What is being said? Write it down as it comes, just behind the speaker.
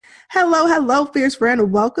Hello, hello, fierce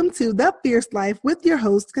friend. Welcome to The Fierce Life with your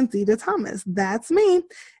host, Concita Thomas. That's me.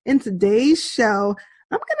 In today's show,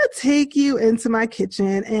 I'm going to take you into my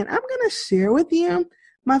kitchen and I'm going to share with you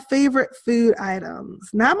my favorite food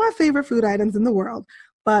items. Not my favorite food items in the world,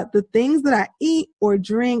 but the things that I eat or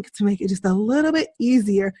drink to make it just a little bit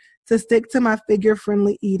easier to stick to my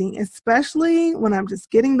figure-friendly eating, especially when I'm just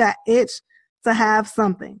getting that itch to have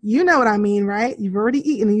something. You know what I mean, right? You've already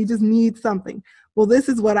eaten and you just need something. Well, this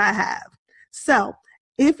is what I have. So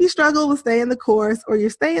if you struggle to stay in the course or you're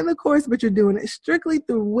staying in the course, but you're doing it strictly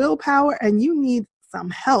through willpower and you need some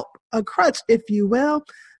help, a crutch, if you will,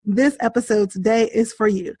 this episode today is for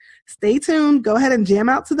you. Stay tuned. Go ahead and jam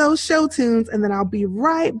out to those show tunes, and then I'll be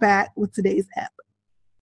right back with today's ep.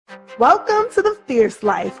 Welcome to The Fierce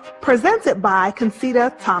Life, presented by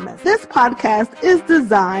Concita Thomas. This podcast is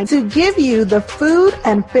designed to give you the food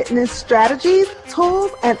and fitness strategies,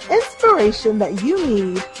 tools, and inspiration that you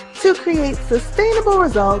need to create sustainable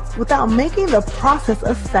results without making the process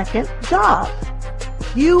a second job.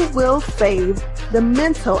 You will save the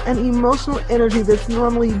mental and emotional energy that's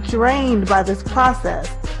normally drained by this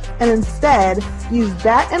process, and instead use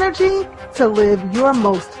that energy to live your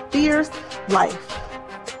most fierce life.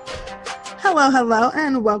 Hello,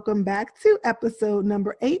 and welcome back to episode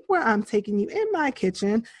number 8, where I'm taking you in my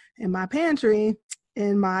kitchen, in my pantry,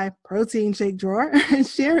 in my protein shake drawer, and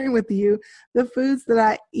sharing with you the foods that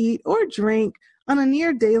I eat or drink on a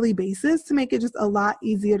near daily basis to make it just a lot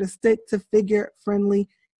easier to stick to figure-friendly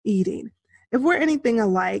eating. If we're anything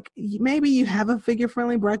alike, maybe you have a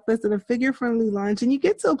figure-friendly breakfast and a figure-friendly lunch, and you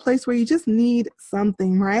get to a place where you just need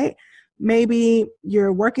something, right? Maybe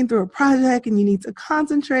you're working through a project and you need to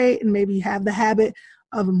concentrate, and maybe you have the habit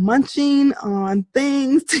of munching on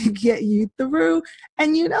things to get you through,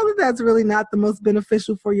 and you know that that's really not the most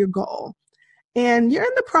beneficial for your goal. And you're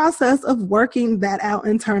in the process of working that out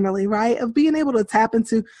internally, right? Of being able to tap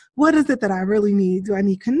into, what is it that I really need? Do I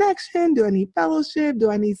need connection? Do I need fellowship?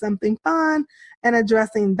 Do I need something fun? And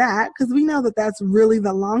addressing that, because we know that that's really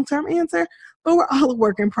the long-term answer, but we're all a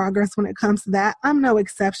work in progress when it comes to that. I'm no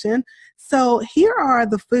exception. So here are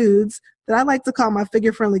the foods that I like to call my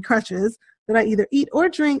figure-friendly crutches that I either eat or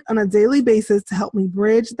drink on a daily basis to help me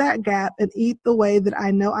bridge that gap and eat the way that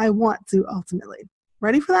I know I want to ultimately.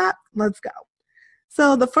 Ready for that? Let's go.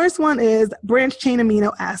 So the first one is branched chain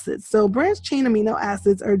amino acids. So branched chain amino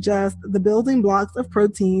acids are just the building blocks of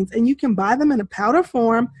proteins, and you can buy them in a powder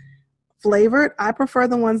form, flavored. I prefer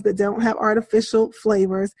the ones that don't have artificial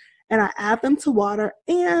flavors, and I add them to water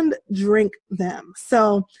and drink them.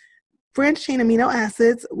 So branched chain amino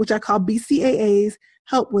acids, which I call BCAAs,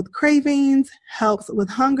 help with cravings, helps with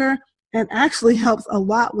hunger, and actually helps a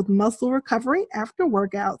lot with muscle recovery after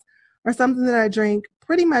workouts, or something that I drink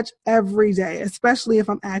pretty much every day, especially if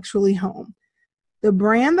I'm actually home. The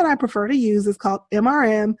brand that I prefer to use is called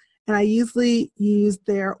MRM, and I usually use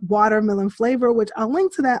their watermelon flavor, which I'll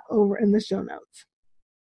link to that over in the show notes.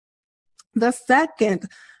 The second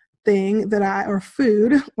thing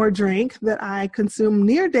food or drink that I consume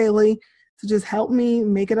near daily to just help me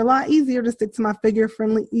make it a lot easier to stick to my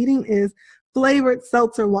figure-friendly eating is flavored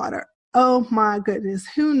seltzer water. Oh my goodness,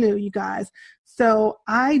 who knew, you guys? So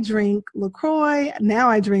I drink LaCroix, now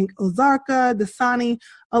I drink Ozarka, Dasani.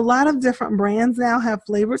 A lot of different brands now have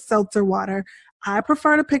flavored seltzer water. I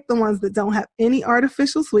prefer to pick the ones that don't have any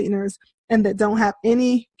artificial sweeteners and that don't have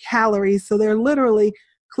any calories. So they're literally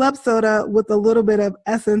club soda with a little bit of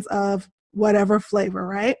essence of whatever flavor,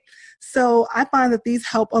 right? So I find that these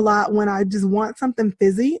help a lot when I just want something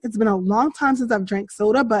fizzy. It's been a long time since I've drank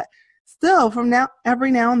soda, but still,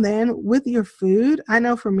 every now and then with your food, I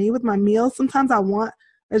know for me with my meals, sometimes I want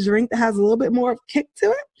a drink that has a little bit more of kick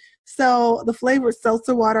to it. So the flavored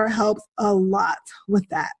seltzer water helps a lot with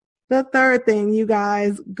that. The third thing, you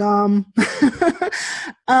guys, gum.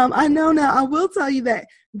 I know now, I will tell you that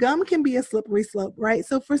gum can be a slippery slope, right?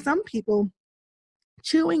 So for some people,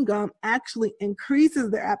 chewing gum actually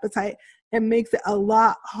increases their appetite and makes it a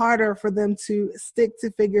lot harder for them to stick to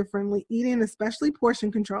figure-friendly eating, especially portion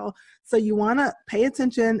control. So you want to pay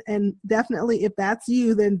attention, and definitely if that's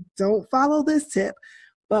you, then don't follow this tip.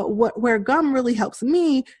 But where gum really helps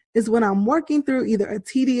me is when I'm working through either a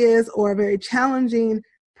tedious or a very challenging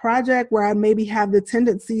project where I maybe have the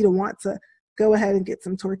tendency to want to go ahead and get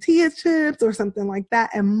some tortilla chips or something like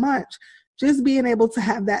that and munch. Just being able to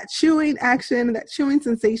have that chewing action, that chewing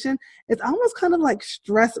sensation, it's almost kind of like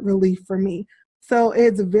stress relief for me. So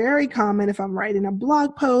it's very common if I'm writing a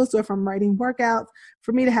blog post or if I'm writing workouts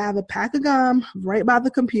for me to have a pack of gum right by the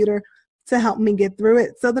computer to help me get through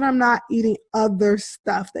it so that I'm not eating other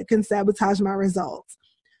stuff that can sabotage my results.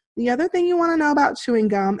 The other thing you want to know about chewing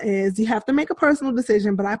gum is you have to make a personal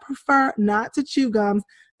decision, but I prefer not to chew gums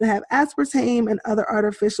that have aspartame and other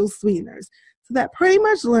artificial sweeteners. So that pretty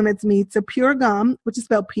much limits me to pure gum, which is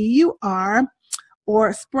spelled P-U-R,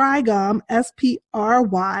 or spry gum,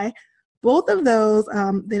 S-P-R-Y. Both of those,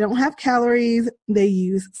 they don't have calories. They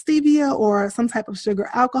use stevia or some type of sugar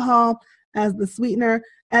alcohol as the sweetener,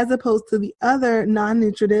 as opposed to the other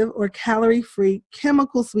non-nutritive or calorie-free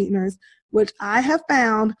chemical sweeteners, which I have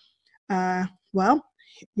found,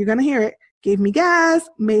 you're going to hear it, gave me gas,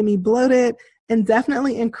 made me bloated, and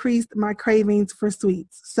definitely increased my cravings for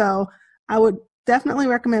sweets. So I would definitely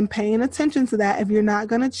recommend paying attention to that if you're not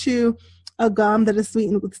going to chew a gum that is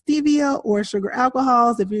sweetened with stevia or sugar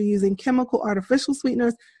alcohols, if you're using chemical artificial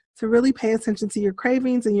sweeteners, to really pay attention to your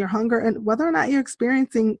cravings and your hunger and whether or not you're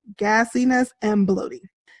experiencing gassiness and bloating.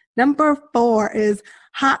 Number 4 is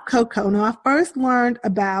hot cocoa. Now, I first learned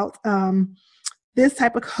about this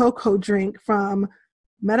type of cocoa drink from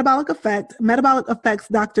Metabolic Effects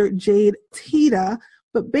Dr. Jade Teta,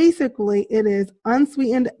 but basically it is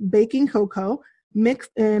unsweetened baking cocoa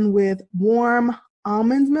mixed in with warm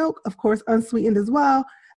almond milk, of course unsweetened as well,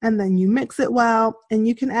 and then you mix it well, and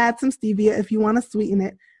you can add some stevia if you want to sweeten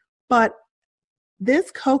it. But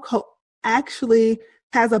this cocoa actually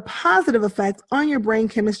has a positive effect on your brain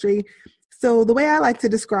chemistry. So the way I like to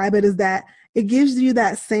describe it is that it gives you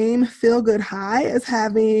that same feel-good high as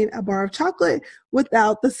having a bar of chocolate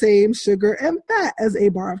without the same sugar and fat as a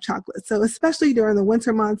bar of chocolate. So especially during the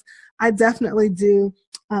winter months, I definitely do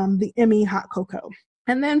the Emmy hot cocoa.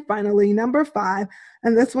 And then finally, number 5,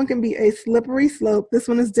 and this one can be a slippery slope. This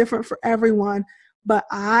one is different for everyone, but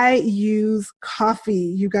I use coffee.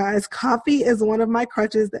 You guys, coffee is one of my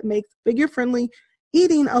crutches that makes figure-friendly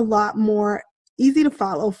eating a lot more easy to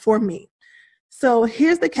follow for me. So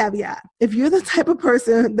here's the caveat. If you're the type of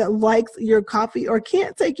person that likes your coffee or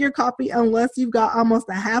can't take your coffee unless you've got almost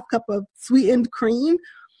a half cup of sweetened cream,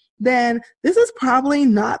 then this is probably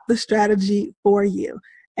not the strategy for you.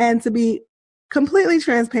 And to be completely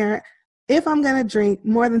transparent, if I'm going to drink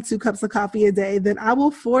more than 2 cups of coffee a day, then I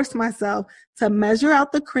will force myself to measure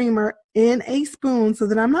out the creamer in a spoon so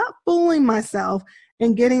that I'm not fooling myself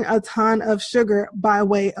and getting a ton of sugar by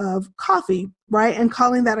way of coffee, right? And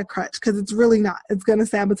calling that a crutch, because it's really not. It's going to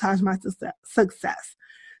sabotage my success.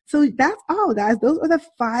 So that's all, guys. Those are the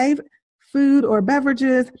 5 food or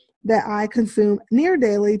beverages that I consume near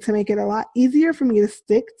daily to make it a lot easier for me to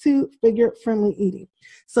stick to figure-friendly eating.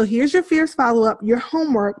 So here's your fierce follow-up. Your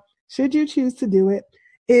homework, should you choose to do it,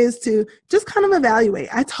 is to just kind of evaluate.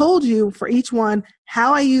 I told you for each one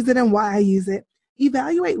how I use it and why I use it.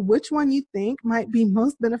 Evaluate which one you think might be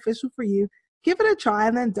most beneficial for you. Give it a try,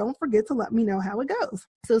 and then don't forget to let me know how it goes.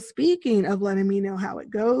 So speaking of letting me know how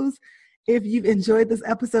it goes, if you've enjoyed this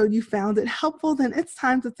episode, you found it helpful, then it's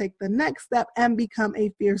time to take the next step and become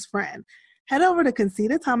a fierce friend. Head over to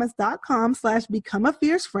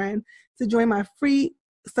conceitathomas.com/become-a-fierce-friend to join my free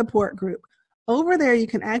support group. Over there, you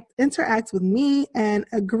can interact with me and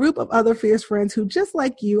a group of other fierce friends who, just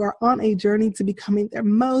like you, are on a journey to becoming their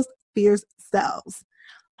most fierce selves.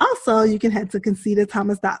 Also, you can head to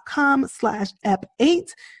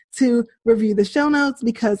conceitathomas.com/ep8 to review the show notes,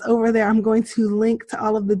 because over there I'm going to link to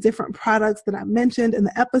all of the different products that I mentioned in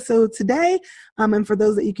the episode today. And for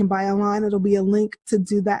those that you can buy online, it'll be a link to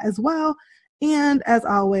do that as well. And as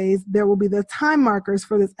always, there will be the time markers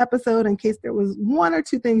for this episode in case there was 1 or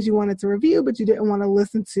 2 things you wanted to review, but you didn't want to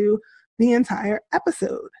listen to the entire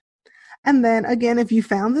episode. And then again, if you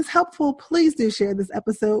found this helpful, please do share this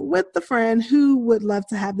episode with the friend who would love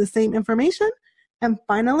to have the same information. And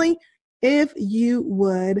finally, if you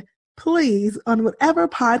would please, on whatever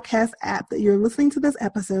podcast app that you're listening to this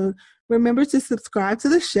episode, remember to subscribe to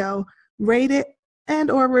the show, rate it,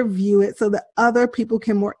 and or review it so that other people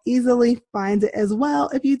can more easily find it as well.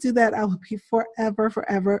 If you do that, I will be forever,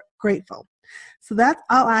 forever grateful. So that's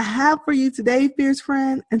all I have for you today, fierce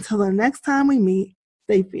friend. Until the next time we meet,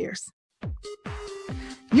 stay fierce.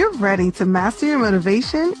 You're ready to master your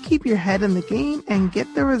motivation, keep your head in the game, and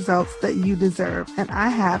get the results that you deserve. And I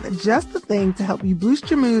have just the thing to help you boost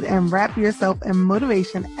your mood and wrap yourself in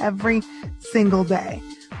motivation every single day.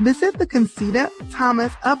 Visit the Concita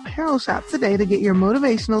Thomas apparel shop today to get your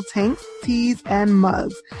motivational tanks, tees, and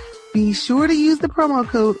mugs. Be sure to use the promo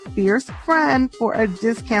code FIERCEFRIEND for a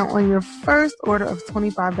discount on your first order of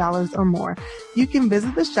 $25 or more. You can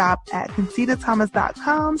visit the shop at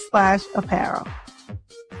conceitathomas.com/apparel.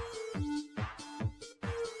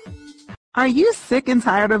 Are you sick and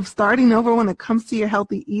tired of starting over when it comes to your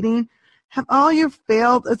healthy eating? Have all your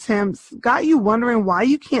failed attempts got you wondering why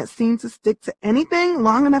you can't seem to stick to anything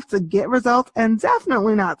long enough to get results, and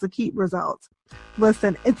definitely not to keep results?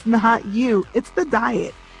 Listen, it's not you, it's the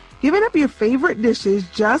diet. Giving up your favorite dishes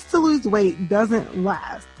just to lose weight doesn't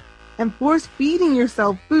last. And force feeding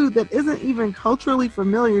yourself food that isn't even culturally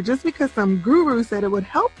familiar just because some guru said it would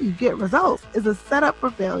help you get results is a setup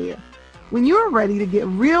for failure. When you are ready to get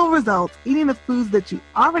real results eating the foods that you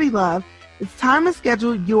already love, it's time to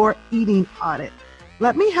schedule your eating audit.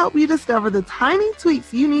 Let me help you discover the tiny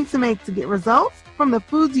tweaks you need to make to get results from the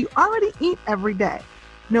foods you already eat every day.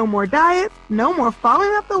 No more diets, no more falling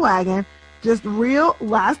off the wagon, just real,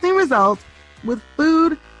 lasting results with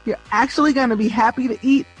food you're actually going to be happy to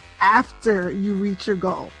eat after you reach your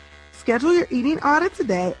goal. Schedule your eating audit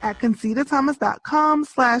today at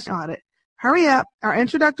conceitathomas.com/audit. Hurry up, our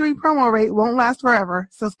introductory promo rate won't last forever,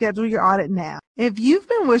 so schedule your audit now. If you've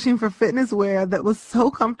been wishing for fitness wear that was so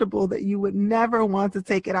comfortable that you would never want to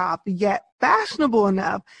take it off, yet fashionable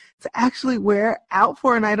enough to actually wear out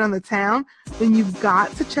for a night on the town, then you've got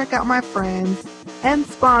to check out my friends and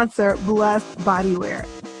sponsor Blessed Bodywear.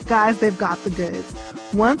 Guys, they've got the goods.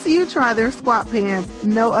 Once you try their squat pants,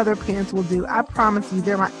 no other pants will do. I promise you,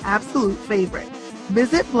 they're my absolute favorite.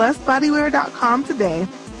 Visit blessedbodywear.com today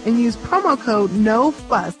and use promo code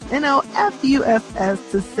NOFUSS,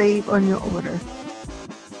 NOFUSS, to save on your order.